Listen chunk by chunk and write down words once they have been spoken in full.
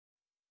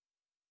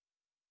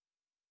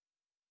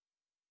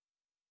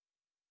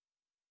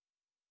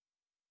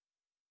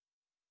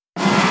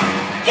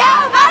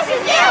go,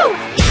 Monsters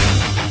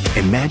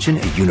U! Imagine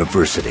a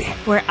university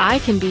where I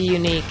can be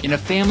unique in a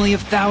family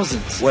of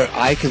thousands, where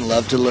I can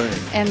love to learn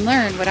and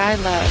learn what I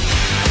love.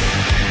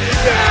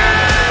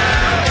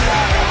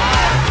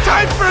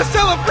 Time for a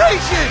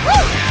celebration!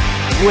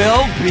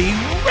 We'll be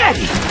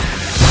ready.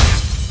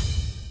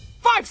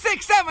 5,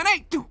 6, 7,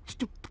 8, 7,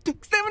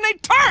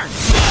 8, turn!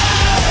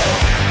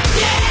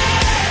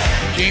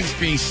 James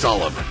B.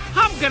 Sullivan.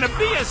 I'm gonna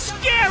be a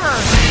scarer!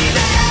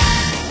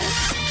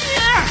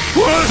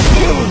 What?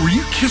 Were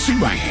you kissing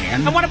my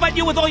hand? And what about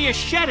you with all your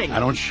shedding? I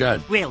don't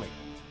shed. Really?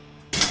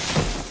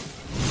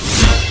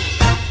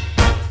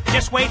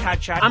 Just wait,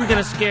 Hotshot. I'm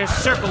gonna scare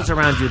circles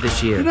around you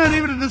this year. You're not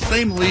even in the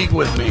same league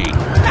with me.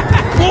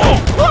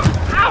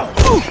 Ow!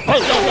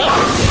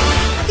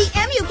 The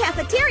MU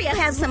cafeteria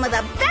has some of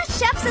the best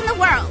chefs in the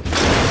world.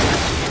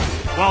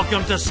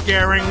 Welcome to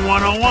Scaring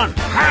 101.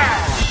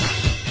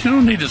 You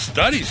don't need to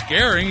study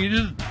scaring, you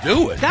just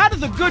do it. That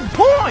is a good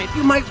point.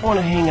 You might want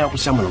to hang out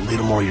with someone a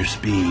little more your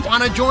speed.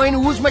 Want to join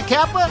Who's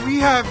Macappa? We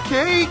have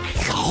cake.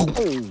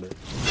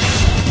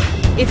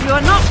 If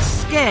you're not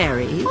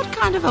scary, what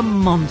kind of a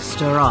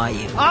monster are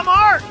you? I'm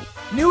Art,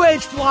 New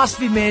Age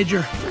philosophy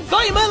major.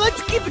 Thought you might like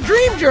to keep a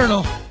dream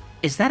journal.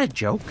 Is that a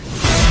joke?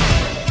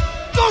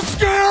 The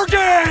Scare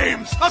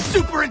Games! A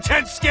super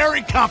intense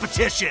scaring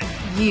competition.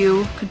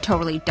 You could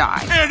totally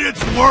die. And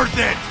it's worth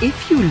it!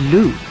 If you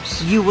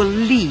lose, you will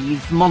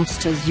leave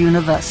Monsters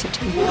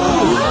University.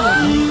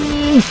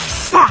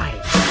 Fine!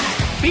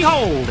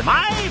 Behold,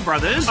 my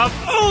brothers of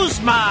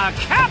Uzma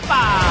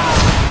Kappa!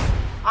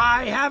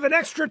 I have an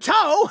extra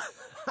toe.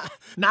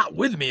 Not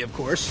with me, of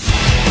course.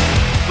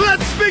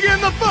 Let's begin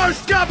the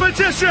first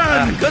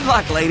competition! Good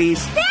luck,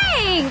 ladies.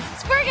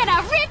 Thanks! We're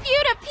gonna rip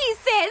you to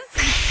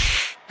pieces!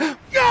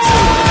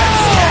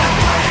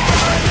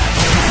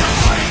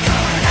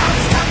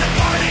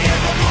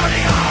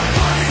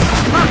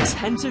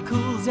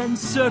 Tentacles and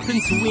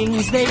serpents'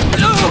 wings, they... Don't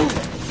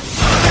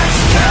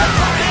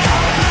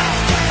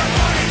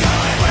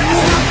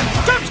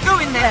go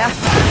in there!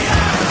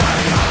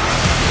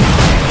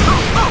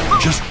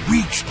 Just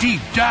reach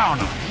deep down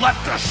and let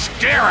the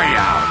scary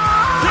out.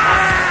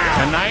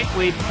 Tonight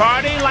we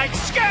party like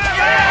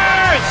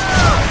scarers!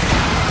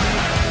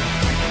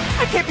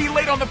 I can't be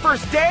late on the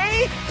first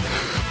day!